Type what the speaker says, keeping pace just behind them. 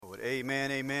Amen,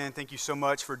 amen. Thank you so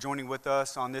much for joining with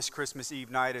us on this Christmas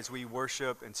Eve night as we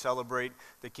worship and celebrate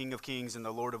the King of Kings and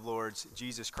the Lord of Lords,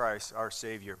 Jesus Christ, our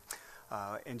Savior.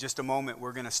 In just a moment,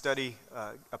 we're going to study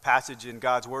a passage in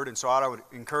God's Word, and so I would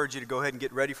encourage you to go ahead and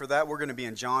get ready for that. We're going to be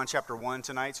in John chapter 1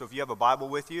 tonight, so if you have a Bible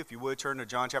with you, if you would turn to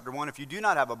John chapter 1. If you do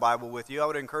not have a Bible with you, I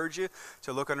would encourage you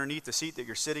to look underneath the seat that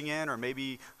you're sitting in, or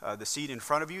maybe the seat in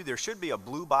front of you. There should be a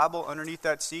blue Bible underneath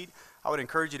that seat. I would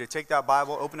encourage you to take that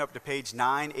Bible, open up to page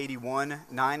 981.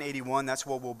 981, that's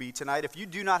where we'll be tonight. If you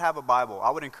do not have a Bible,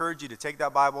 I would encourage you to take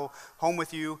that Bible home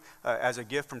with you as a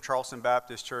gift from Charleston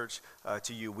Baptist Church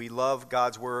to you. We love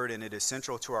God's Word, and it is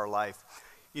central to our life.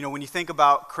 You know, when you think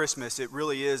about Christmas, it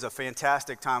really is a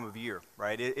fantastic time of year,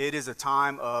 right? It is a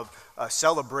time of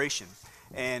celebration.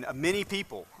 And many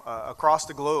people across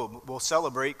the globe will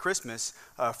celebrate Christmas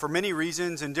for many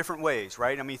reasons in different ways,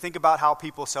 right? I mean, think about how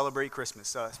people celebrate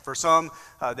Christmas. For some,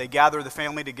 they gather the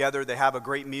family together. They have a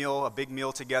great meal, a big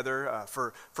meal together.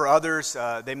 For others,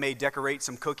 they may decorate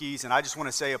some cookies. And I just want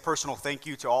to say a personal thank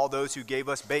you to all those who gave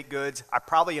us baked goods. I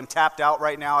probably am tapped out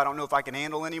right now. I don't know if I can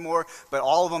handle anymore, but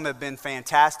all of them have been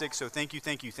fantastic. So thank you,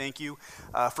 thank you, thank you.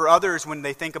 For others, when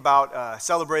they think about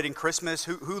celebrating Christmas,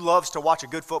 who loves to watch a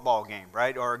good football game,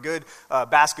 right? Or a good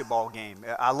basketball game.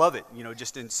 I love it. You know,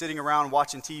 just in sitting around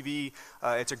watching TV,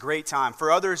 it's a great time.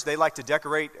 For others, they like to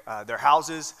decorate their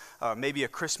houses, maybe a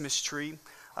Christmas tree.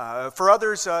 For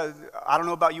others, I don't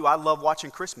know about you, I love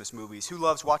watching Christmas movies. Who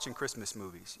loves watching Christmas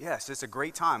movies? Yes, it's a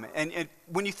great time. And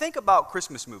when you think about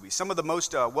Christmas movies, some of the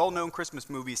most well-known Christmas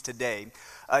movies today,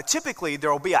 typically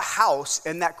there will be a house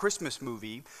in that Christmas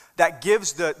movie that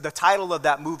gives the title of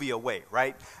that movie away,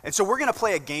 right? And so we're going to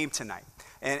play a game tonight.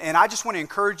 And I just want to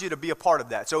encourage you to be a part of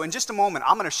that. So in just a moment,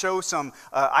 I'm going to show some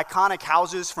iconic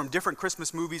houses from different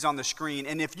Christmas movies on the screen.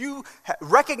 And if you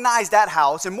recognize that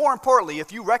house, and more importantly,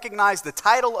 if you recognize the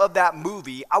title of that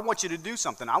movie, I want you to do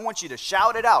something. I want you to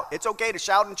shout it out. It's okay to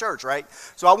shout in church, right?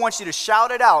 So I want you to shout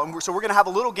it out. And so we're going to have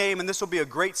a little game, and this will be a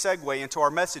great segue into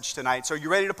our message tonight. So you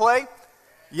ready to play?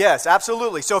 Yes,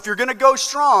 absolutely. So if you're going to go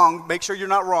strong, make sure you're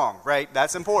not wrong, right?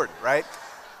 That's important, right?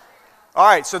 All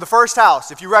right, so the first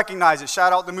house, if you recognize it,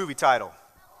 shout out the movie title.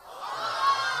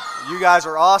 You guys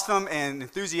are awesome and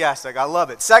enthusiastic. I love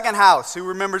it. Second house, who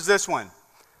remembers this one?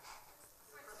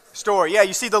 Story. Yeah,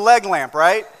 you see the leg lamp,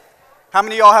 right? How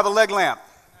many of y'all have a leg lamp?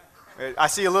 I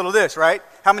see a little of this, right?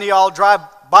 How many of y'all drive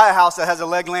by a house that has a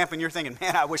leg lamp and you're thinking,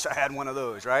 man, I wish I had one of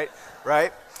those, right?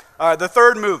 Right? All right, the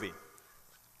third movie.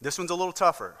 This one's a little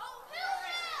tougher.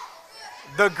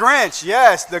 The Grinch,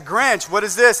 yes, The Grinch. What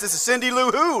is this? This is Cindy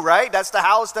Lou Who, right? That's the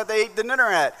house that they ate the dinner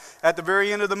at the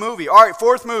very end of the movie. All right,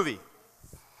 fourth movie.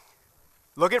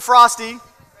 Look at Frosty.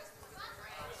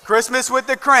 Christmas with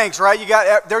the Cranks, right?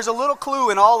 There's a little clue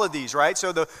in all of these, right?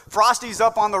 So the Frosty's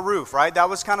up on the roof, right? That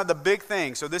was kind of the big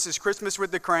thing. So this is Christmas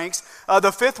with the Cranks.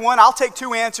 The fifth one, I'll take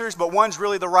two answers, but one's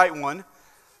really the right one.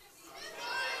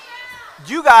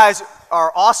 You guys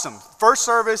are awesome. First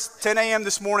service, 10 a.m.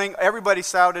 this morning, everybody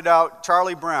shouted out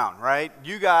Charlie Brown, right?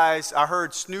 You guys, I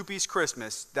heard Snoopy's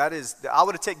Christmas. That is, I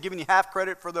would have given you half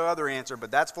credit for the other answer,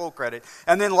 but that's full credit.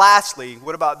 And then lastly,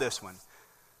 what about this one?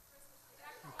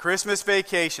 Christmas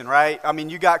Vacation, right? I mean,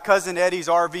 you got Cousin Eddie's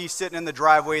RV sitting in the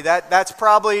driveway. That's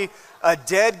probably a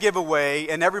dead giveaway,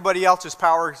 and everybody else's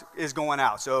power is going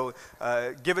out. So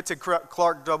give it to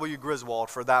Clark W. Griswold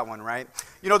for that one, right?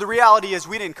 You know, the reality is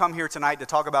we didn't come here tonight to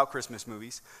talk about Christmas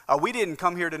movies. We didn't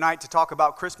come here tonight to talk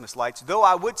about Christmas lights, though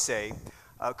I would say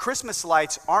Christmas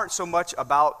lights aren't so much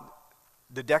about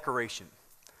the decoration.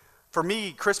 For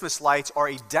me, Christmas lights are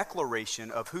a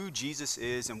declaration of who Jesus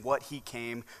is and what he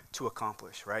came to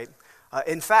accomplish, right?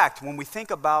 In fact, when we think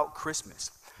about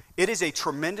Christmas, it is a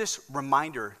tremendous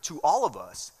reminder to all of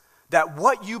us that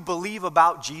what you believe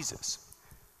about Jesus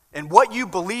and what you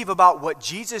believe about what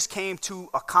Jesus came to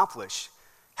accomplish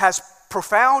has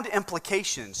profound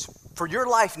implications for your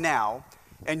life now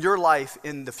and your life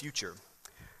in the future.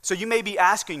 So you may be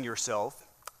asking yourself,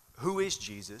 who is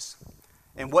Jesus?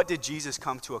 And what did Jesus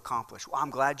come to accomplish? Well, I'm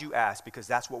glad you asked, because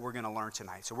that's what we're going to learn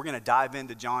tonight. So we're going to dive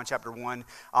into John chapter 1.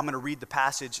 I'm going to read the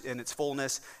passage in its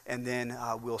fullness, and then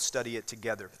we'll study it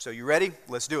together. So you ready?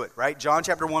 Let's do it, right? John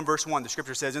chapter 1, verse 1, the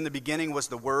scripture says, "In the beginning was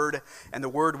the Word, and the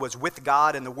Word was with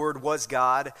God, and the Word was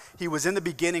God. He was in the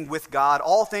beginning with God.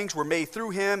 All things were made through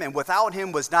him, and without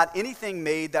him was not anything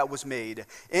made that was made.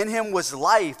 In him was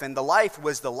life, and the life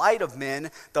was the light of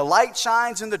men. The light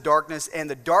shines in the darkness, and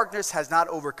the darkness has not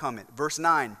overcome it." Verse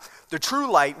 9. The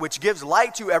true light, which gives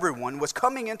light to everyone, was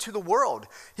coming into the world.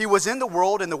 He was in the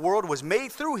world, and the world was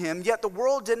made through him, yet the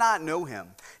world did not know him.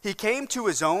 He came to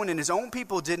his own, and his own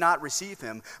people did not receive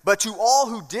him. But to all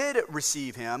who did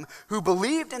receive him, who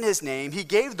believed in his name, he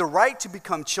gave the right to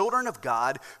become children of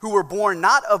God, who were born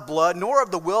not of blood, nor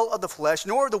of the will of the flesh,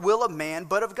 nor of the will of man,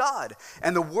 but of God.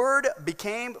 And the Word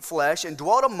became flesh and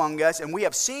dwelt among us, and we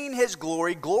have seen his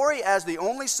glory, glory as the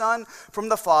only Son from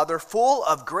the Father, full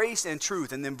of grace and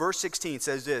truth. And then verse 16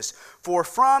 says this, for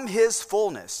from his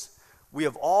fullness we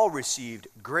have all received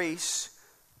grace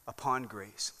upon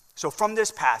grace. So from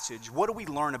this passage, what do we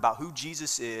learn about who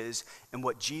Jesus is and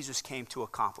what Jesus came to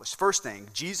accomplish? First thing,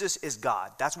 Jesus is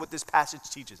God. That's what this passage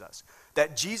teaches us,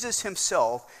 that Jesus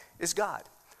himself is God.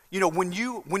 You know, when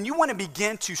you want to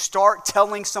begin to start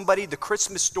telling somebody the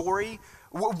Christmas story,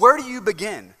 where do you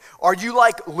begin? Are you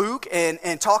like Luke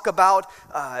and talk about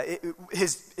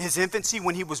his infancy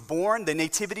when he was born, the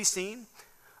nativity scene?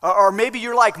 Or maybe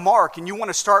you're like Mark and you want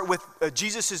to start with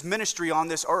Jesus' ministry on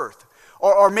this earth.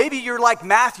 Or maybe you're like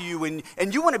Matthew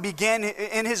and you want to begin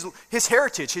in his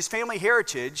heritage, his family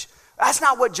heritage. That's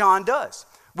not what John does.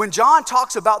 When John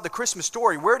talks about the Christmas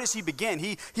story, where does he begin?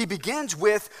 He begins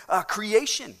with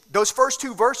creation. Those first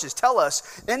two verses tell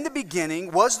us, in the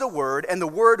beginning was the Word, and the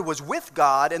Word was with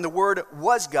God, and the Word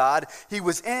was God. He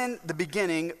was in the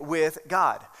beginning with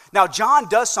God. Now, John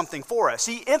does something for us.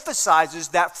 He emphasizes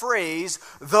that phrase,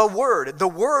 the Word. The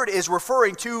Word is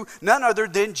referring to none other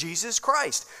than Jesus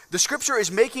Christ. The Scripture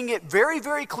is making it very,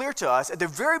 very clear to us at the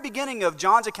very beginning of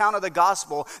John's account of the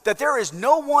gospel that there is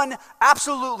no one,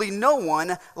 absolutely no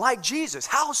one, like Jesus.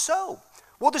 How so?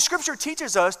 Well, the Scripture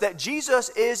teaches us that Jesus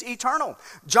is eternal.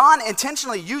 John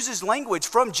intentionally uses language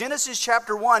from Genesis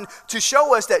chapter 1 to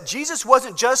show us that Jesus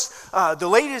wasn't just the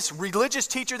latest religious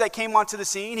teacher that came onto the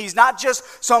scene. He's not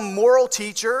just some moral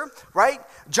teacher, right?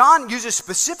 John uses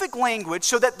specific language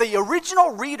so that the original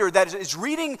reader that is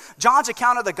reading John's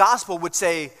account of the gospel would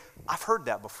say, I've heard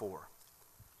that before.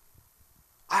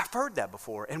 I've heard that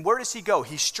before. And where does he go?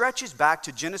 He stretches back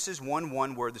to Genesis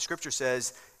 1:1 where the Scripture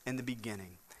says, in the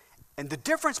beginning. And the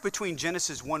difference between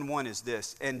Genesis 1:1 is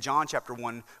this, and John chapter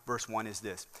 1, verse 1 is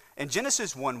this. In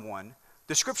Genesis 1:1,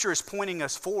 the Scripture is pointing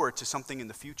us forward to something in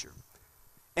the future.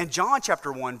 In John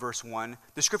chapter 1, verse 1,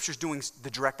 the Scripture is doing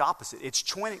the direct opposite. It's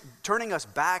turning us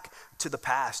back to the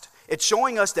past. It's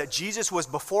showing us that Jesus was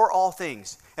before all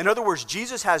things. In other words,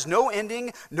 Jesus has no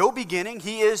ending, no beginning.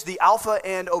 He is the Alpha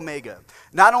and Omega.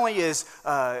 Not only is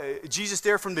Jesus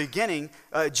there from the beginning,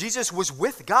 Jesus was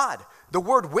with God. The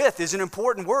word with is an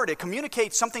important word. It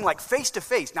communicates something like face to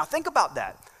face. Now think about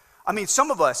that. I mean,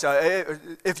 some of us,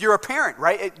 if you're a parent,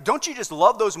 right, don't you just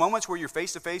love those moments where you're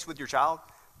face to face with your child?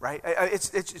 Right?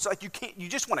 It's like you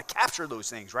just want to capture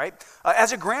those things, right?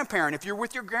 As a grandparent, if you're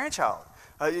with your grandchild,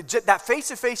 that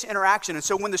face-to-face interaction. And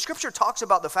so when the Scripture talks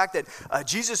about the fact that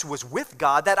Jesus was with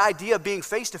God, that idea of being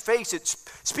face-to-face, it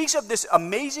speaks of this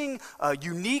amazing,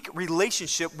 unique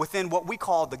relationship within what we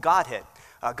call the Godhead.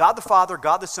 God the Father,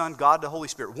 God the Son, God the Holy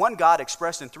Spirit. One God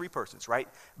expressed in three persons, right?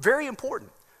 Very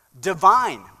important.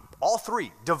 Divine, all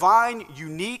three. Divine,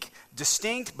 unique,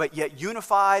 distinct, but yet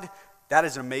unified. That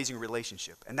is an amazing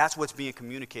relationship. And that's what's being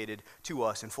communicated to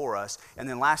us and for us. And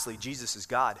then lastly, Jesus is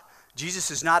God. Jesus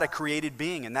is not a created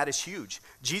being, and that is huge.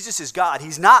 Jesus is God.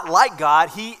 He's not like God.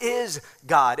 He is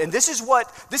God. And this is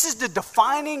the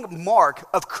defining mark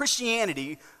of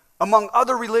Christianity among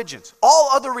other religions. All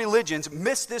other religions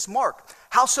miss this mark.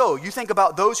 How so? You think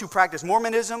about those who practice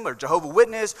Mormonism or Jehovah's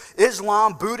Witness,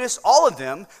 Islam, Buddhists, all of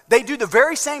them, they do the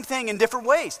very same thing in different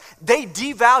ways. They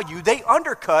devalue, they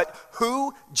undercut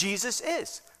who Jesus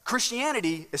is.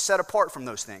 Christianity is set apart from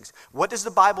those things. What does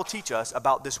the Bible teach us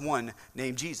about this one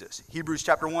named Jesus? Hebrews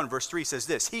chapter 1 verse 3 says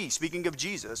this, He, speaking of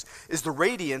Jesus, is the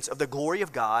radiance of the glory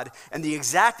of God and the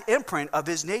exact imprint of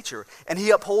his nature. And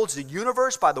he upholds the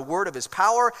universe by the word of his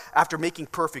power. After making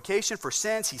purification for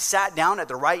sins, he sat down at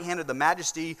the right hand of the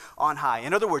majesty on high.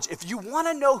 In other words, if you want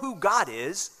to know who God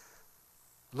is,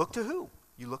 look to who?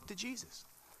 You look to Jesus.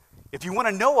 If you want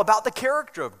to know about the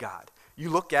character of God, you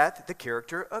look at the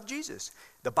character of Jesus.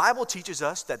 The Bible teaches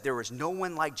us that there is no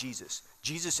one like Jesus.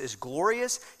 Jesus is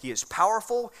glorious, he is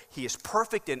powerful, he is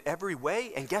perfect in every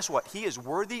way, and guess what? He is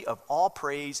worthy of all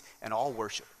praise and all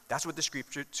worship. That's what the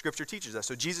scripture teaches us.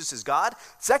 So Jesus is God.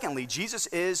 Secondly, Jesus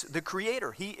is the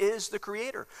creator. He is the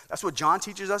creator. That's what John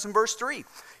teaches us in verse 3.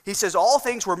 He says all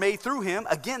things were made through him.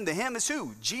 Again, the him is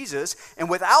who? Jesus. And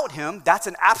without him, that's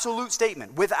an absolute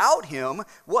statement. Without him,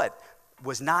 what?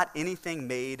 Was not anything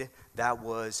made that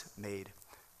was made.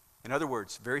 In other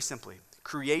words, very simply,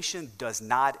 creation does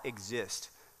not exist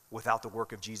without the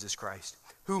work of Jesus Christ.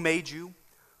 Who made you?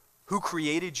 Who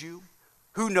created you?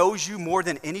 Who knows you more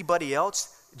than anybody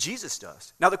else? Jesus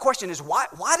does. Now the question is, why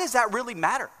does that really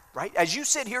matter, right? As you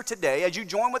sit here today, as you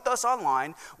join with us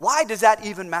online, why does that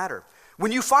even matter?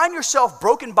 When you find yourself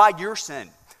broken by your sin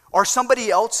or somebody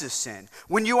else's sin,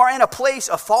 when you are in a place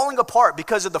of falling apart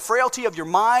because of the frailty of your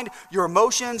mind, your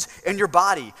emotions, and your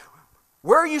body,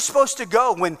 where are you supposed to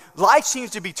go when life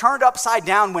seems to be turned upside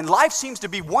down, when life seems to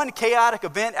be one chaotic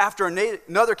event after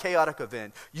another chaotic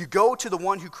event? You go to the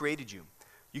one who created you.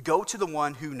 You go to the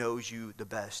one who knows you the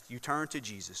best. You turn to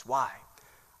Jesus. Why?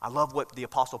 I love what the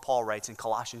Apostle Paul writes in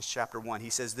Colossians chapter 1. He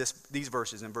says these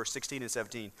verses in verse 16 and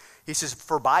 17. He says,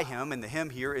 for by him, and the him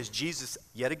here is Jesus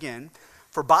yet again,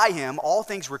 for by him all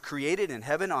things were created in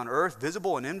heaven, on earth,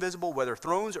 visible and invisible, whether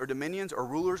thrones or dominions or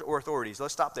rulers or authorities.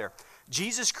 Let's stop there.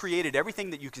 Jesus created everything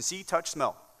that you can see, touch,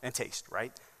 smell, and taste,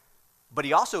 right? But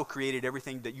he also created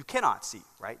everything that you cannot see,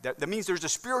 right? That means there's a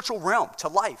spiritual realm to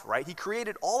life, right? He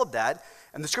created all of that.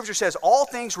 And the scripture says all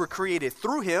things were created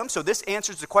through him. So this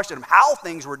answers the question of how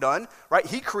things were done, right?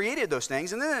 He created those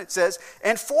things. And then it says,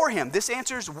 and for him. This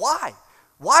answers why.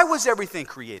 Why was everything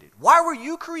created? Why were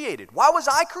you created? Why was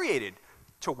I created?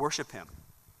 To worship him.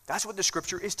 That's what the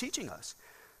scripture is teaching us.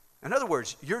 In other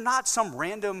words, you're not some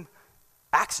random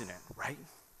accident, right?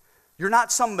 You're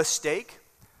not some mistake.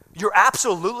 You're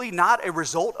absolutely not a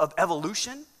result of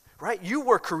evolution, right? You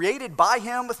were created by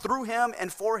him, through him,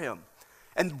 and for him.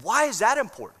 And why is that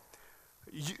important?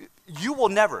 You will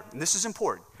never, and this is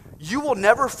important, you will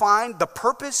never find the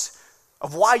purpose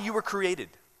of why you were created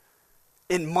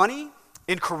in money,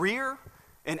 in career,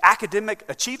 in academic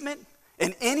achievement,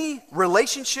 in any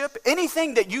relationship,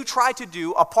 anything that you try to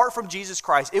do apart from Jesus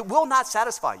Christ. It will not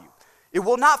satisfy you. It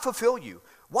will not fulfill you.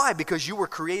 Why? Because you were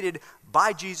created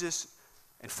by Jesus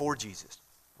and for Jesus,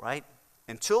 right?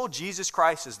 Until Jesus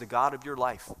Christ is the God of your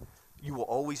life, you will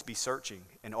always be searching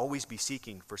and always be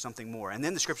seeking for something more. And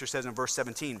then the scripture says in verse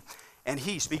 17, and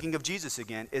he, speaking of Jesus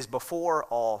again, is before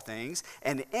all things,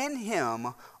 and in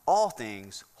him all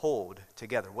things hold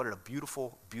together. What a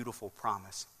beautiful, beautiful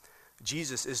promise.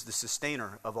 Jesus is the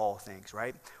sustainer of all things,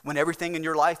 right? When everything in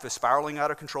your life is spiraling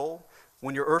out of control,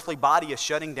 when your earthly body is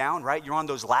shutting down, right? You're on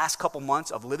those last couple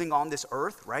months of living on this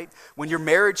earth, right? When your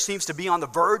marriage seems to be on the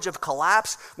verge of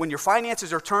collapse, when your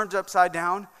finances are turned upside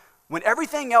down, when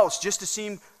everything else just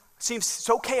seems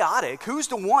so chaotic, who's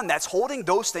the one that's holding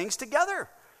those things together?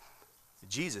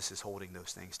 Jesus is holding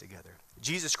those things together.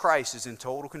 Jesus Christ is in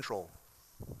total control.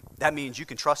 That means you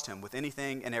can trust him with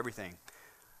anything and everything.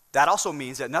 That also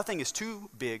means that nothing is too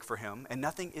big for him and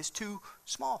nothing is too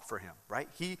small for him, right?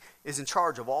 He is in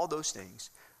charge of all those things.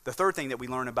 The third thing that we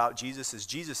learn about Jesus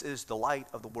is the light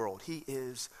of the world. He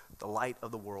is the light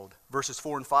of the world. Verses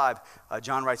 4 and 5,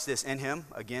 John writes this, in him,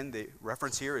 again, the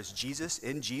reference here is Jesus.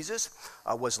 In Jesus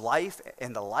was life,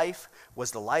 and the life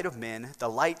was the light of men. The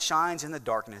light shines in the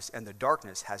darkness, and the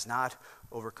darkness has not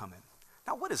overcome it.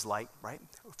 Now, what is light, right?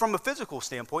 From a physical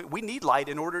standpoint, we need light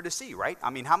in order to see, right? I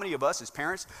mean, how many of us as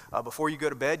parents, before you go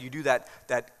to bed, you do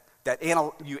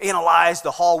you analyze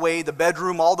the hallway, the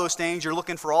bedroom, all those things. You're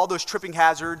looking for all those tripping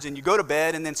hazards, and you go to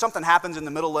bed, and then something happens in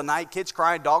the middle of the night. Kids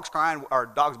crying, or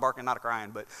dogs barking, not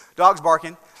crying, but dogs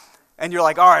barking. And you're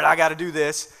like, all right, I got to do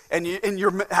this. And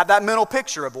you have that mental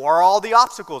picture of where all the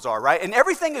obstacles are, right? And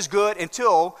everything is good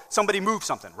until somebody moves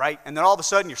something, right? And then all of a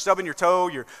sudden you're stubbing your toe,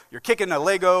 you're kicking a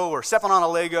Lego or stepping on a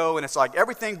Lego, and it's like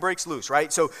everything breaks loose,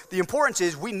 right? So the importance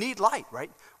is we need light, right?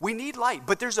 We need light.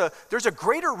 But there's a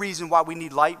greater reason why we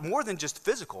need light more than just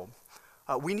physical.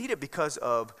 We need it because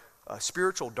of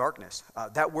spiritual darkness.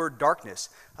 That word darkness,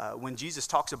 when Jesus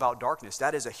talks about darkness,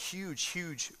 that is a huge,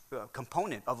 huge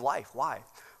component of life. Why?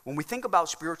 When we think about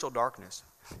spiritual darkness,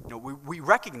 we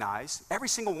recognize, every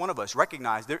single one of us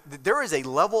recognize there is a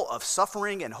level of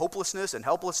suffering and hopelessness and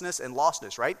helplessness and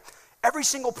lostness, right? Every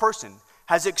single person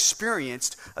has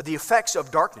experienced the effects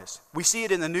of darkness. We see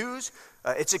it in the news.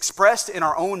 It's expressed in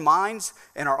our own minds,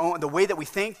 in the way that we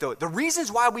think, the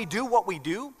reasons why we do what we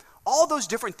do. All those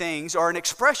different things are an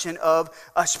expression of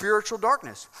a spiritual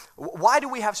darkness. Why do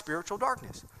we have spiritual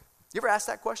darkness? You ever ask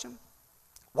that question?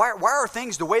 Why are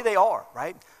things the way they are,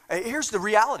 right? Here's the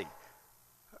reality.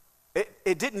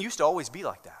 It didn't used to always be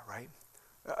like that, right?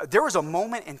 There was a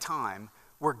moment in time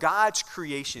where God's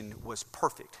creation was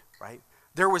perfect, right?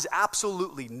 There was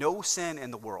absolutely no sin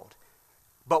in the world.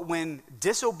 But when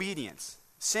disobedience,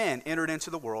 sin entered into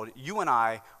the world, you and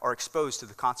I are exposed to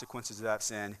the consequences of that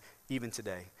sin even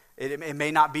today. It may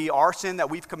not be our sin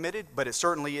that we've committed, but it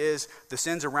certainly is the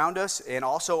sins around us and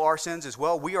also our sins as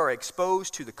well. We are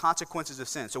exposed to the consequences of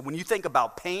sin. So when you think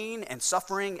about pain and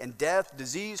suffering and death,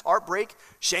 disease, heartbreak,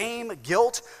 shame,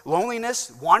 guilt,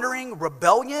 loneliness, wandering,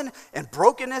 rebellion, and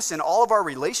brokenness in all of our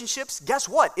relationships, guess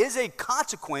what? Is a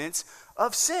consequence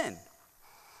of sin.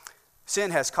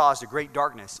 Sin has caused a great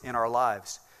darkness in our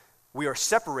lives. We are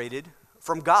separated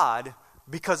from God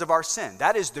because of our sin.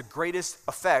 That is the greatest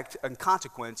effect and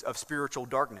consequence of spiritual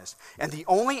darkness. And the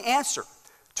only answer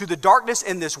to the darkness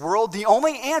in this world, the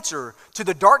only answer to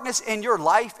the darkness in your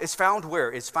life is found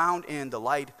where? It's found in the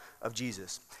light of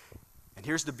Jesus. And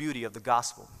here's the beauty of the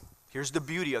gospel. Here's the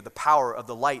beauty of the power of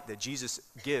the light that Jesus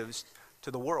gives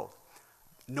to the world.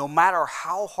 No matter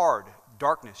how hard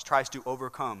darkness tries to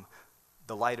overcome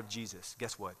the light of Jesus,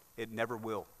 guess what? It never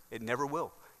will. It never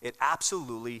will. It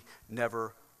absolutely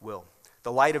never will.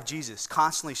 The light of Jesus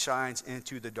constantly shines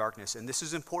into the darkness, and this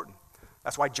is important.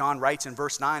 That's why John writes in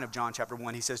verse 9 of John chapter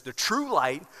 1, he says, the true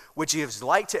light, which gives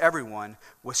light to everyone,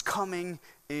 was coming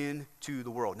into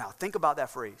the world. Now, think about that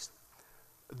phrase.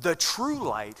 The true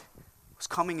light was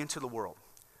coming into the world.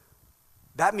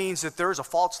 That means that there is a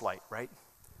false light, right?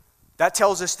 That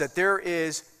tells us that there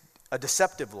is a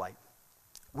deceptive light.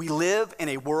 We live in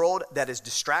a world that is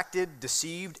distracted,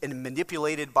 deceived, and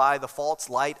manipulated by the false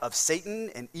light of Satan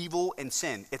and evil and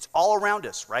sin. It's all around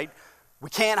us, right? We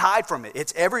can't hide from it.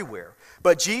 It's everywhere.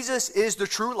 But Jesus is the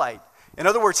true light. In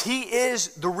other words, he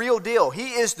is the real deal.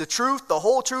 He is the truth, the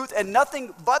whole truth, and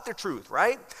nothing but the truth,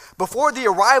 right? Before the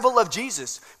arrival of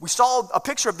Jesus, we saw a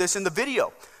picture of this in the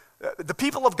video. The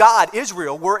people of God,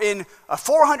 Israel, were in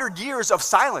 400 years of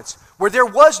silence where there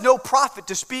was no prophet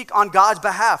to speak on God's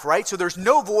behalf, right? So there's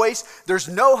no voice, there's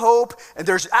no hope, and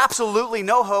there's absolutely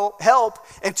no help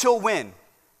until when?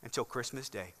 Until Christmas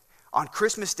Day. On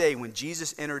Christmas Day, when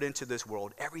Jesus entered into this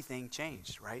world, everything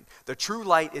changed, right? The true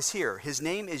light is here. His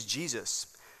name is Jesus.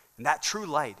 And that true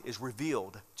light is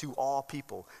revealed to all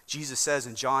people. Jesus says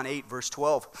in John 8, verse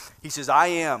 12, he says, I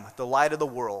am the light of the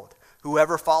world.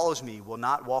 Whoever follows me will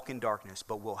not walk in darkness,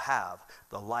 but will have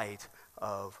the light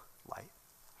of light.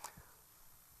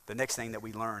 The next thing that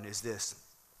we learn is this.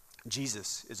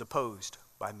 Jesus is opposed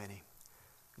by many.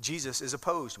 Jesus is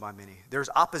opposed by many. There's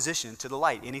opposition to the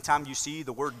light. Anytime you see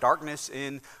the word darkness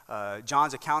in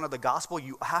John's account of the gospel,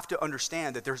 you have to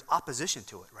understand that there's opposition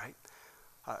to it, right?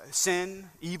 Sin,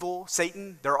 evil,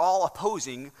 Satan, they're all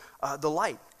opposing the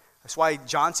light. That's why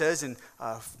John says in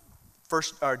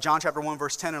John chapter 1,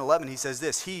 verse 10 and 11, he says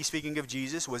this, he, speaking of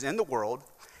Jesus, was in the world,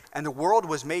 and the world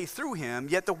was made through him,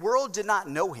 yet the world did not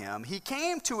know him. He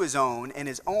came to his own, and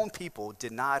his own people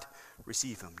did not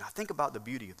receive him. Now think about the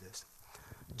beauty of this.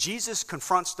 Jesus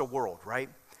confronts the world, right?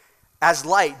 As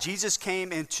light, Jesus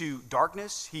came into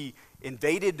darkness. He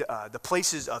invaded the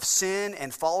places of sin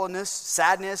and fallenness,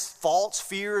 sadness, faults,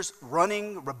 fears,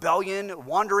 running, rebellion,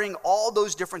 wandering, all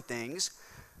those different things.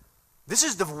 This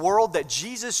is the world that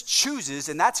Jesus chooses,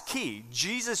 and that's key.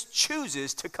 Jesus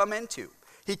chooses to come into.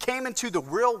 He came into the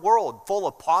real world full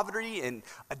of poverty and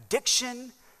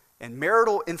addiction and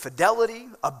marital infidelity,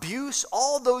 abuse,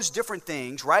 all those different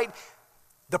things, right?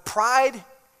 The pride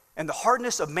and the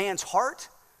hardness of man's heart.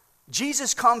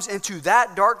 Jesus comes into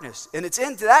that darkness, and it's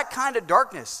into that kind of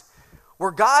darkness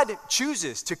where God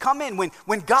chooses to come in.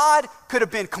 When God could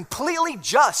have been completely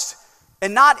just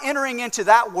and not entering into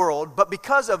that world, but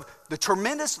because of the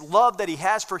tremendous love that he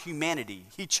has for humanity,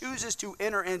 he chooses to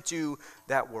enter into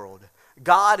that world.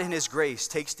 God in his grace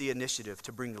takes the initiative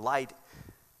to bring light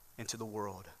into the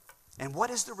world. And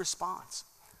what is the response?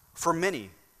 For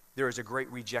many, there is a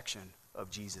great rejection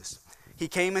of Jesus. He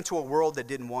came into a world that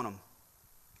didn't want him.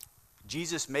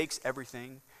 Jesus makes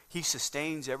everything. He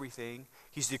sustains everything.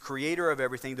 He's the creator of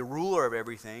everything, the ruler of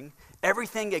everything.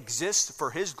 Everything exists for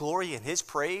his glory and his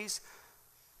praise.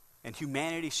 And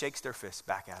humanity shakes their fists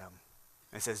back at him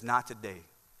and says, not today,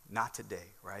 not today,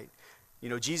 right? You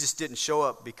know, Jesus didn't show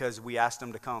up because we asked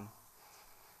him to come.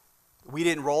 We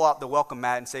didn't roll out the welcome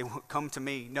mat and say, come to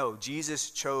me. No, Jesus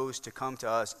chose to come to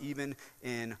us even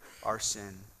in our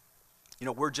sin. You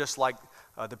know, we're just like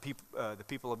the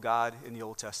people of God in the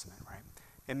Old Testament, right?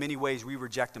 In many ways, we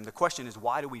reject him. The question is,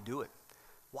 why do we do it?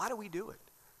 Why do we do it?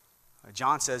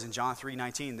 John says in John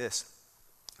 3:19 this,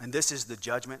 and this is the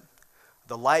judgment.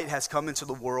 The light has come into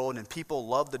the world, and people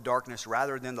love the darkness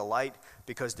rather than the light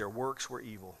because their works were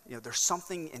evil. You know, there's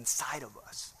something inside of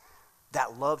us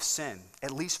that loves sin,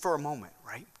 at least for a moment,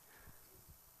 right?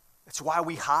 It's why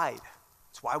we hide.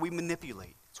 It's why we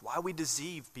manipulate. It's why we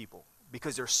deceive people,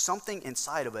 because there's something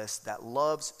inside of us that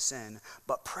loves sin.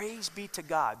 But praise be to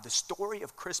God, the story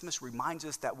of Christmas reminds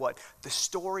us that what? The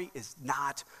story is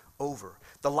not over.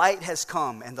 The light has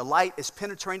come, and the light is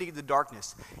penetrating the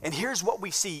darkness. And here's what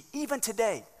we see, even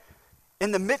today.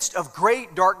 In the midst of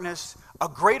great darkness, a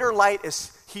greater light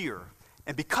is here.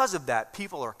 And because of that,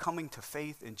 people are coming to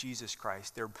faith in Jesus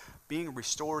Christ. They're being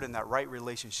restored in that right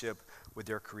relationship with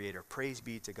their Creator. Praise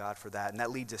be to God for that. And that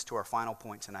leads us to our final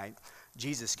point tonight.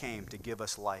 Jesus came to give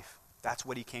us life. That's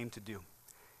what he came to do.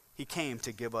 He came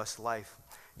to give us life.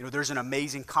 You know, there's an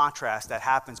amazing contrast that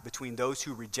happens between those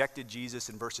who rejected Jesus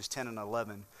in verses 10 and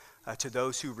 11 to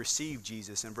those who received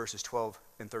Jesus in verses 12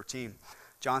 and 13.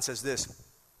 John says this,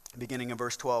 beginning in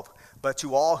verse 12, "But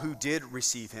to all who did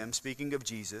receive him," speaking of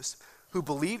Jesus, "who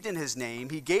believed in his name,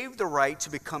 he gave the right to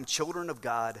become children of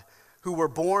God, who were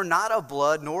born not of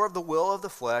blood, nor of the will of the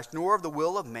flesh, nor of the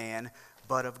will of man,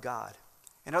 but of God."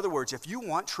 In other words, if you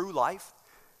want true life,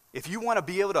 if you want to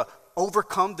be able to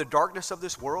overcome the darkness of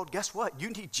this world, guess what? You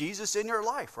need Jesus in your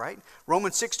life, right?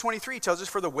 Romans 6:23 tells us,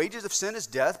 "For the wages of sin is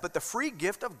death, but the free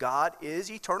gift of God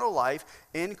is eternal life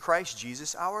in Christ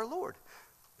Jesus our Lord."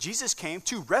 Jesus came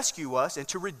to rescue us and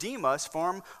to redeem us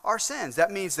from our sins. That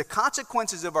means the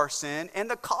consequences of our sin and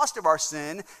the cost of our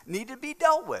sin need to be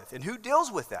dealt with. And who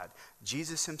deals with that?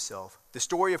 Jesus himself. The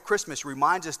story of Christmas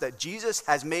reminds us that Jesus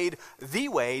has made the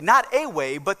way, not a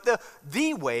way, but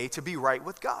the way to be right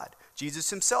with God. Jesus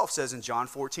himself says in John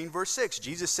 14, verse 6,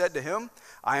 Jesus said to him,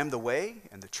 "I am the way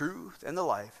and the truth and the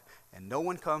life, and no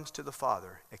one comes to the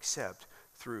Father except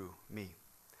through me."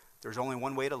 There's only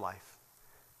one way to life.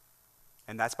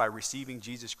 And that's by receiving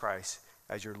Jesus Christ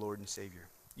as your Lord and Savior.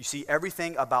 You see,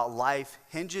 everything about life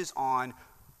hinges on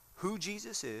who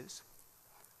Jesus is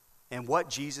and what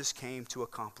Jesus came to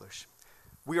accomplish.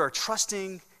 We are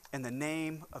trusting in the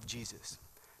name of Jesus.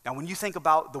 Now, when you think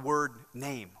about the word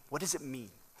name, what does it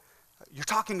mean? You're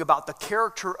talking about the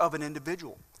character of an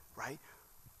individual, right?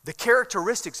 The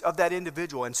characteristics of that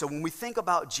individual. And so when we think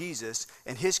about Jesus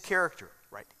and his character,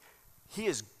 right, he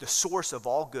is the source of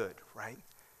all good, right?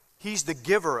 He's the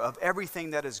giver of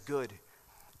everything that is good.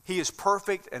 He is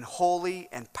perfect and holy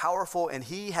and powerful, and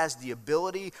he has the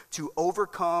ability to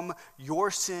overcome your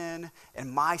sin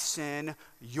and my sin,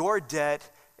 your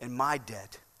debt and my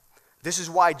debt. This is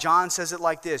why John says it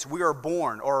like this: we are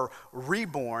born or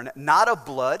reborn, not of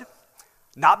blood,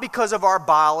 not because of our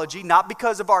biology, not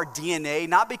because of our DNA,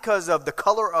 not because of the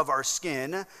color of our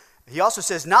skin. He also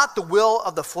says, not the will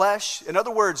of the flesh. In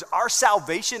other words, our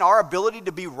salvation, our ability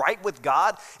to be right with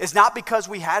God is not because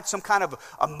we had some kind of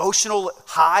emotional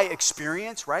high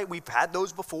experience, right? We've had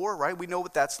those before, right? We know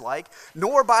what that's like.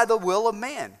 Nor by the will of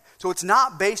man. So it's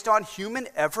not based on human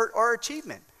effort or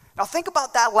achievement. Now think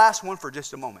about that last one for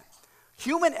just a moment.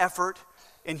 Human effort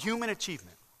and human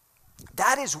achievement.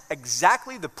 That is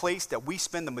exactly the place that we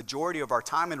spend the majority of our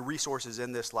time and resources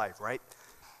in this life, right?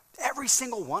 Every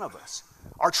single one of us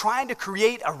are trying to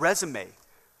create a resume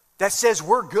that says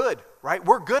we're good, right?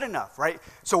 We're good enough, right?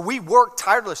 So we work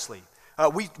tirelessly.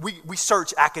 We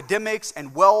search academics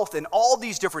and wealth and all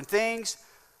these different things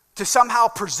to somehow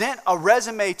present a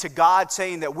resume to God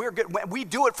saying that we're good. We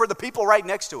do it for the people right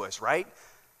next to us, right?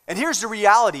 And here's the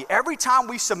reality. Every time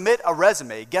we submit a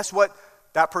resume, guess what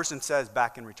that person says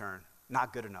back in return?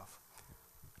 Not good enough.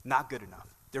 Not good enough.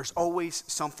 There's always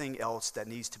something else that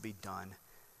needs to be done.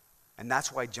 And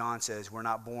that's why John says we're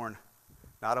not born,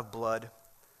 not of blood,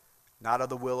 not of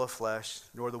the will of flesh,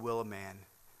 nor the will of man,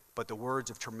 but the words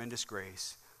of tremendous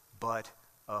grace, but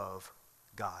of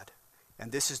God.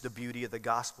 And this is the beauty of the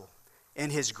gospel. In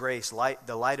his grace,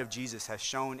 the light of Jesus has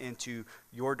shone into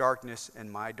your darkness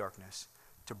and my darkness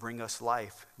to bring us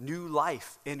life. New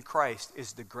life in Christ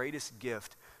is the greatest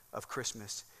gift of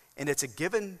Christmas. And it's a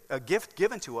gift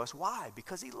given to us. Why?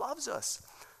 Because he loves us.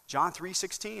 John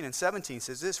 3:16 and 17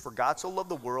 says this: "For God so loved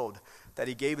the world that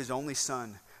he gave his only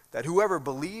Son, that whoever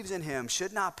believes in him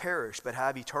should not perish but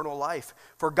have eternal life.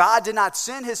 For God did not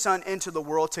send his Son into the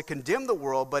world to condemn the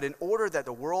world, but in order that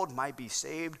the world might be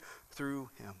saved through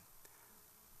him."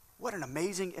 What an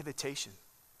amazing invitation.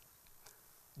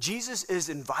 Jesus is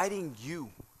inviting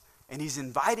you, and he's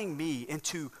inviting me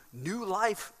into new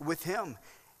life with him.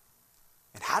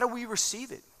 And how do we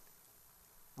receive it?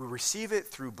 We receive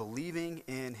it through believing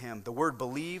in him. The word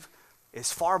believe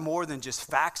is far more than just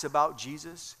facts about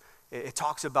Jesus. It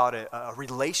talks about a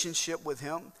relationship with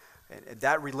him. And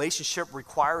that relationship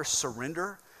requires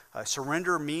surrender.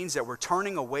 Surrender means that we're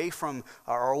turning away from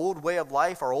our old way of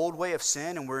life, our old way of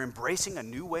sin, and we're embracing a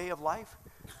new way of life.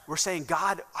 We're saying,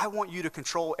 God, I want you to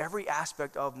control every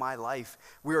aspect of my life.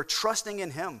 We are trusting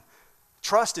in him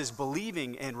Trust is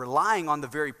believing and relying on the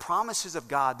very promises of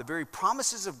God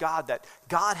that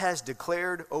God has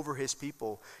declared over his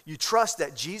people. You trust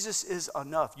that Jesus is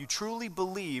enough. You truly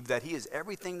believe that he is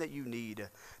everything that you need.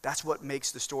 That's what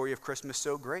makes the story of Christmas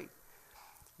so great.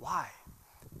 Why?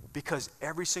 Because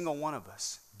every single one of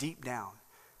us, deep down,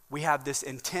 we have this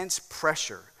intense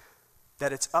pressure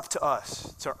that it's up to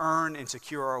us to earn and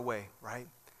secure our way, right?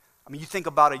 I mean, you think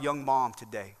about a young mom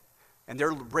today, and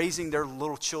they're raising their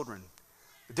little children.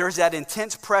 There's that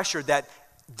intense pressure that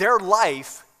their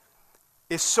life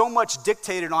is so much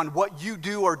dictated on what you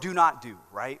do or do not do,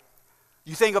 right?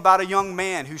 You think about a young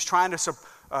man who's trying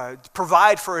to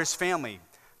provide for his family,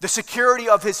 the security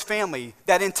of his family,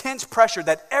 that intense pressure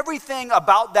that everything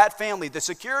about that family, the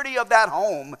security of that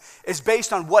home is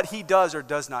based on what he does or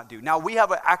does not do. Now, we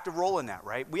have an active role in that,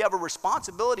 right? We have a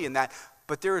responsibility in that,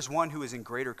 but there is one who is in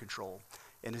greater control,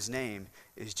 and his name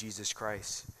is Jesus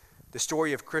Christ. The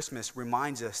story of Christmas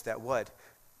reminds us that what?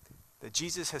 That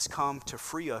Jesus has come to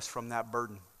free us from that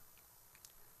burden.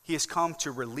 He has come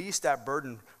to release that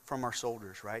burden from our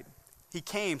shoulders, right? He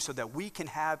came so that we can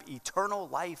have eternal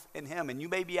life in him. And you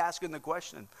may be asking the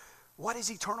question, what is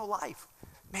eternal life?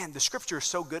 Man, the scripture is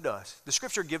so good to us. The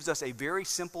scripture gives us a very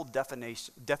simple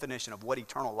definition of what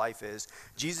eternal life is.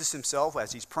 Jesus himself,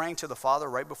 as he's praying to the Father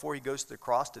right before he goes to the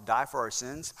cross to die for our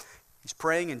sins, he's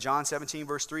praying in John 17,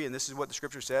 verse 3, and this is what the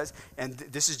scripture says. And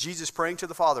this is Jesus praying to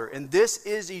the Father. And this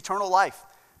is eternal life.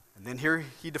 And then here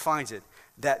he defines it.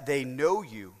 That they know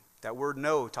you. That word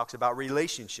know talks about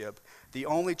relationship. The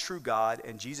only true God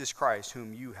and Jesus Christ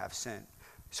whom you have sent.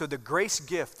 So the grace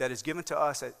gift that is given to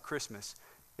us at Christmas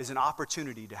is an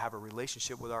opportunity to have a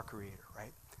relationship with our Creator,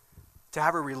 right? To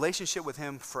have a relationship with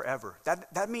him forever.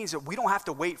 That means that we don't have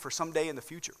to wait for someday in the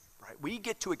future. Right? We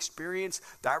get to experience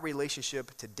that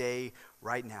relationship today,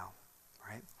 right now,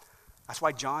 right? That's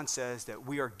why John says that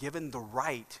we are given the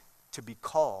right to be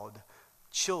called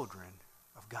children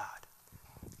of God.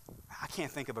 I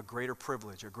can't think of a greater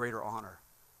privilege or greater honor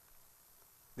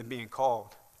than being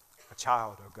called a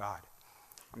child of God.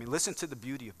 I mean, listen to the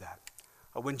beauty of that.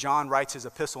 When John writes his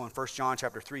epistle in 1 John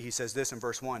chapter 3, he says this in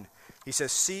verse 1. He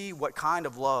says, "See what kind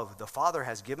of love the Father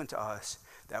has given to us,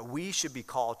 that we should be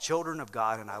called children of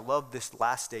God." And I love this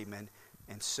last statement,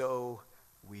 and so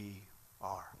we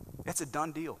are. It's a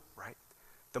done deal, right?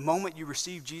 The moment you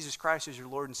receive Jesus Christ as your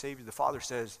Lord and Savior, the Father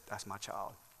says, that's my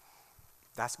child.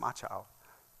 That's my child.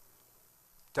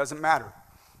 Doesn't matter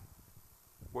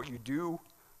what you do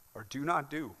or do not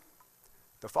do.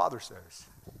 The Father says,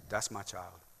 that's my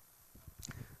child.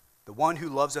 The one who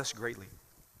loves us greatly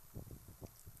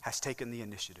has taken the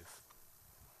initiative.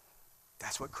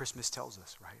 That's what Christmas tells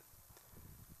us, right?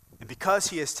 And because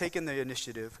he has taken the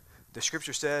initiative, the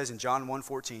scripture says in John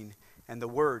 1:14, and the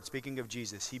Word, speaking of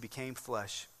Jesus, he became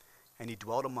flesh, and he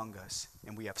dwelt among us,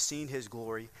 and we have seen his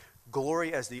glory,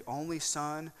 glory as the only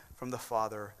Son from the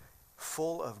Father,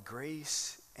 full of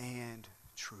grace and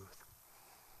truth.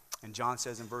 And John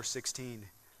says in verse 16,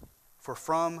 for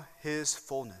from his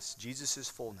fullness, Jesus'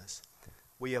 fullness,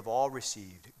 we have all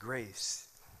received grace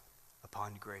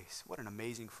upon grace. What an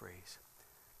amazing phrase.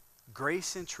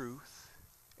 Grace and truth,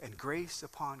 and grace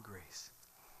upon grace.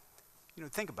 You know,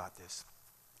 think about this.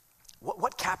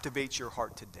 What captivates your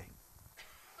heart today?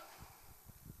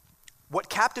 What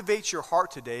captivates your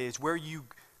heart today is where you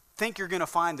think you're going to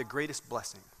find the greatest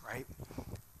blessing, right?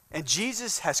 And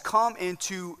Jesus has come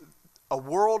into a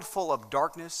world full of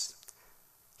darkness.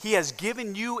 He has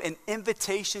given you an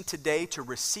invitation today to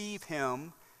receive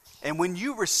him. And when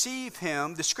you receive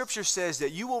him, the scripture says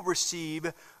that you will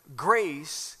receive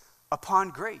grace upon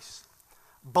grace,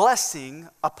 blessing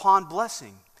upon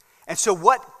blessing. And so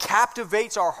what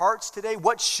captivates our hearts today,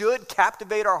 what should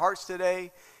captivate our hearts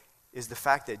today, is the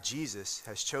fact that Jesus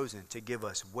has chosen to give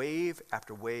us wave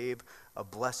after wave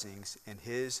of blessings in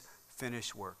his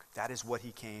finished work. That is what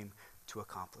he came to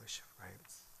accomplish, right?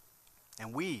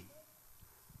 And we,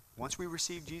 once we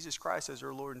receive Jesus Christ as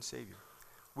our Lord and Savior,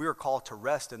 we are called to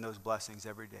rest in those blessings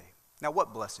every day. Now,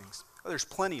 what blessings? Well, there's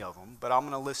plenty of them, but I'm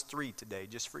going to list 3 today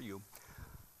just for you.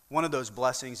 One of those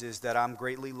blessings is that I'm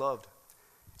greatly loved.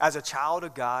 As a child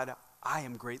of God, I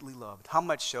am greatly loved. How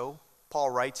much so? Paul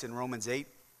writes in Romans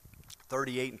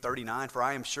 8:38 and 39, for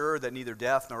I am sure that neither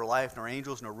death, nor life, nor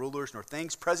angels, nor rulers, nor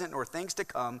things present, nor things to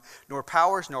come, nor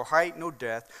powers, nor height, nor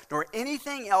depth, nor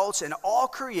anything else in all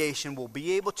creation will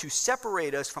be able to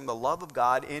separate us from the love of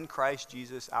God in Christ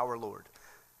Jesus our Lord.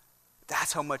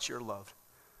 That's how much you're loved.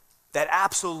 That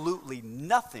absolutely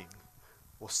nothing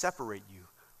will separate you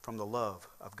from the love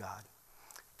of God.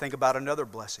 Think about another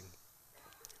blessing.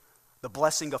 The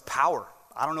blessing of power.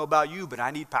 I don't know about you, but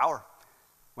I need power.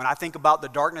 When I think about the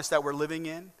darkness that we're living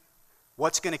in,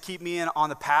 what's going to keep me on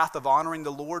the path of honoring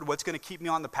the Lord, what's going to keep me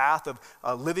on the path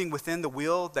of living within the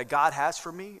will that God has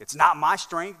for me. It's not my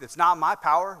strength, it's not my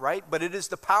power, right? But it is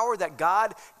the power that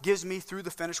God gives me through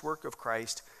the finished work of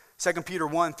Christ. 2 Peter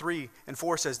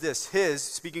 1:3-4 says this,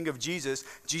 speaking of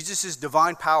Jesus'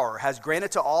 divine power has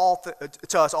granted to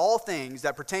us all things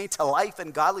that pertain to life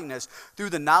and godliness through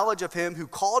the knowledge of him who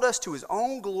called us to his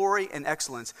own glory and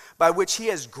excellence, by which he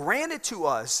has granted to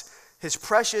us his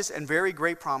precious and very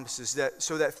great promises,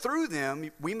 so that through them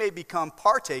we may become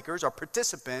partakers or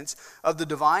participants of the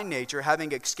divine nature,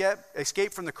 having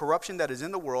escaped from the corruption that is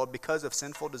in the world because of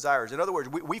sinful desires. In other words,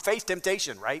 we face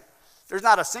temptation, right? There's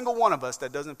not a single one of us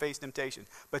that doesn't face temptation.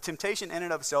 But temptation in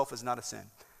and of itself is not a sin.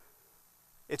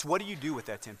 It's what do you do with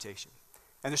that temptation?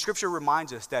 And the scripture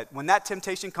reminds us that when that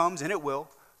temptation comes, and it will,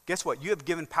 guess what? You have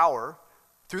given power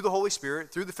through the Holy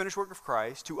Spirit, through the finished work of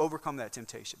Christ, to overcome that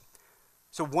temptation.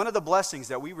 So one of the blessings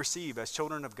that we receive as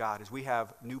children of God is we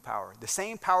have new power. The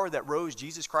same power that rose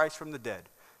Jesus Christ from the dead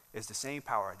is the same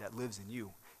power that lives in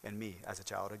you and me as a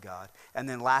child of God. And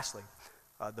then lastly,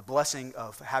 the blessing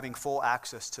of having full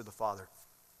access to the Father.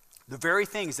 The very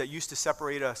things that used to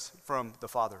separate us from the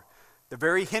Father, the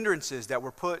very hindrances that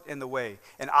were put in the way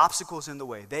and obstacles in the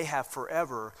way, they have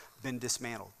forever been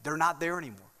dismantled. They're not there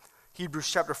anymore.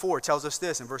 Hebrews chapter 4 tells us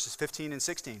this in verses 15 and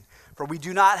 16. For we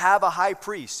do not have a high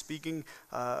priest, speaking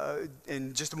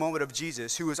in just a moment of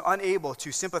Jesus, who is unable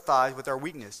to sympathize with our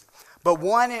weakness, but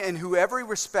one in whom every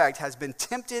respect has been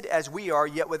tempted as we are,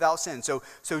 yet without sin. So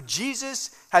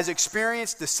Jesus has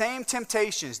experienced the same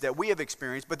temptations that we have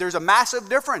experienced, but there's a massive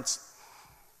difference.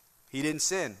 He didn't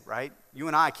sin, right? You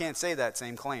and I can't say that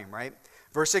same claim, right?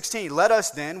 Verse 16, let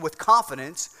us then with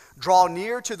confidence draw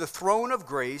near to the throne of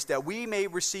grace that we may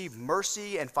receive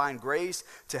mercy and find grace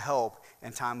to help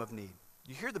in time of need.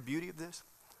 You hear the beauty of this?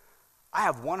 I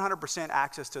have 100%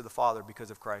 access to the Father because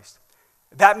of Christ.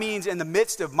 That means in the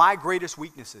midst of my greatest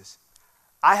weaknesses,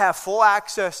 I have full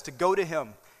access to go to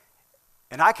him.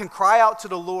 And I can cry out to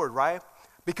the Lord, right?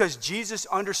 Because Jesus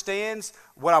understands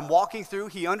what I'm walking through.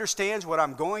 He understands what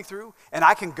I'm going through. And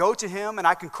I can go to him and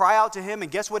I can cry out to him. And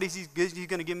guess what he's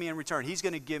going to give me in return? He's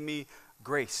going to give me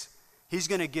grace. He's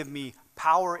going to give me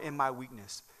power in my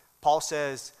weakness. Paul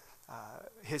says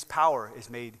his power is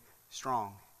made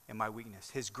strong in my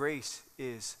weakness. His grace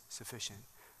is sufficient.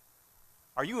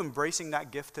 Are you embracing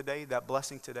that gift today, that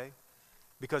blessing today,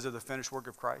 because of the finished work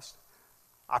of Christ?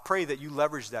 I pray that you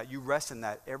leverage that, you rest in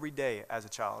that every day as a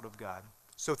child of God.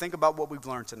 So think about what we've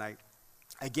learned tonight.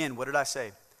 Again, what did I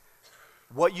say?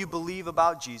 What you believe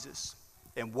about Jesus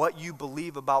and what you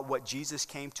believe about what Jesus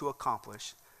came to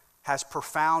accomplish has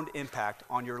profound impact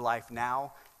on your life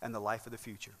now and the life of the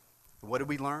future. What did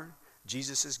we learn?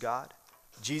 Jesus is God.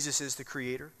 Jesus is the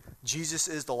creator. Jesus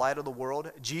is the light of the world.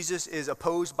 Jesus is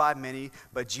opposed by many,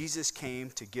 but Jesus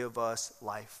came to give us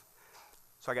life.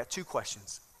 So I got two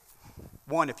questions.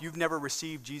 One, if you've never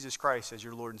received Jesus Christ as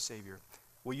your Lord and Savior,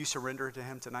 will you surrender to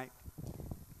him tonight?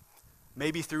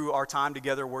 Maybe through our time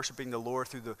together worshiping the Lord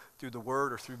through the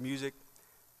word or through music,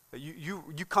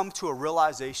 you come to a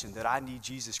realization that I need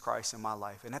Jesus Christ in my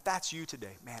life. And if that's you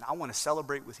today, man, I want to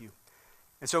celebrate with you.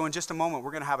 And so in just a moment, we're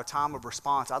going to have a time of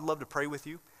response. I'd love to pray with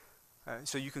you.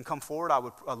 So you can come forward.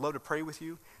 I'd love to pray with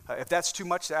you. If that's too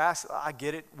much to ask, I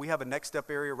get it. We have a next step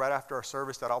area right after our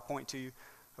service that I'll point you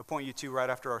to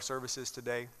right after our services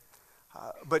today.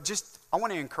 But I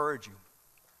want to encourage you.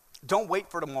 Don't wait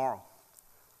for tomorrow.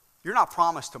 You're not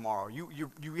promised tomorrow.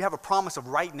 You have a promise of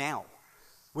right now.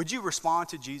 Would you respond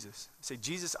to Jesus? Say,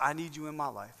 Jesus, I need you in my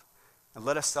life. And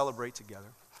let us celebrate together.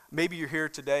 Maybe you're here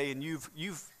today and you've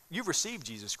received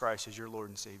Jesus Christ as your Lord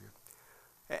and Savior.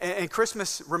 And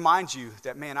Christmas reminds you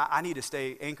that, man, I need to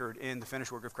stay anchored in the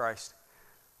finished work of Christ.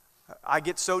 I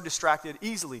get so distracted,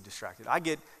 easily distracted. I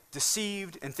get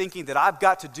deceived in thinking that I've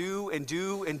got to do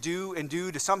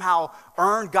to somehow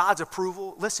earn God's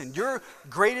approval. Listen, your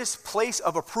greatest place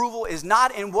of approval is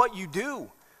not in what you do.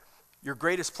 Your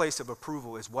greatest place of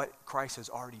approval is what Christ has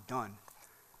already done.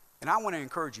 And I want to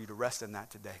encourage you to rest in that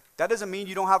today. That doesn't mean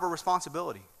you don't have a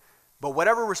responsibility. But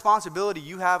whatever responsibility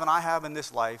you have and I have in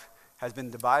this life has been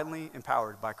divinely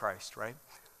empowered by Christ, right?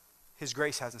 His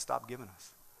grace hasn't stopped giving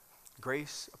us.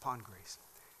 Grace upon grace.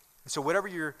 And so whatever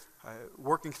you're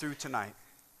working through tonight,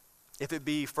 if it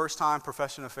be first-time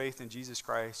profession of faith in Jesus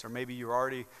Christ, or maybe you're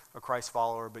already a Christ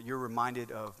follower, but you're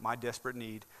reminded of my desperate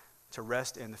need to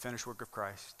rest in the finished work of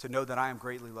Christ, to know that I am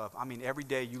greatly loved. I mean, every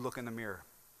day you look in the mirror,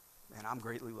 and I'm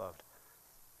greatly loved.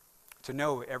 To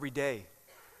know every day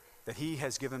that he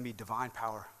has given me divine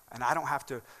power, and I don't have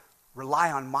to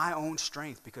rely on my own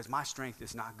strength because my strength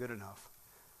is not good enough.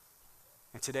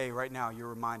 And today, right now, you're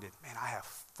reminded, man, I have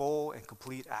full and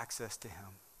complete access to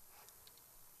him.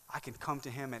 I can come to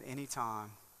him at any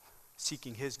time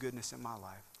seeking his goodness in my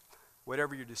life.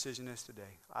 Whatever your decision is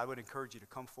today, I would encourage you to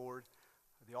come forward.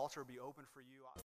 The altar will be open for you.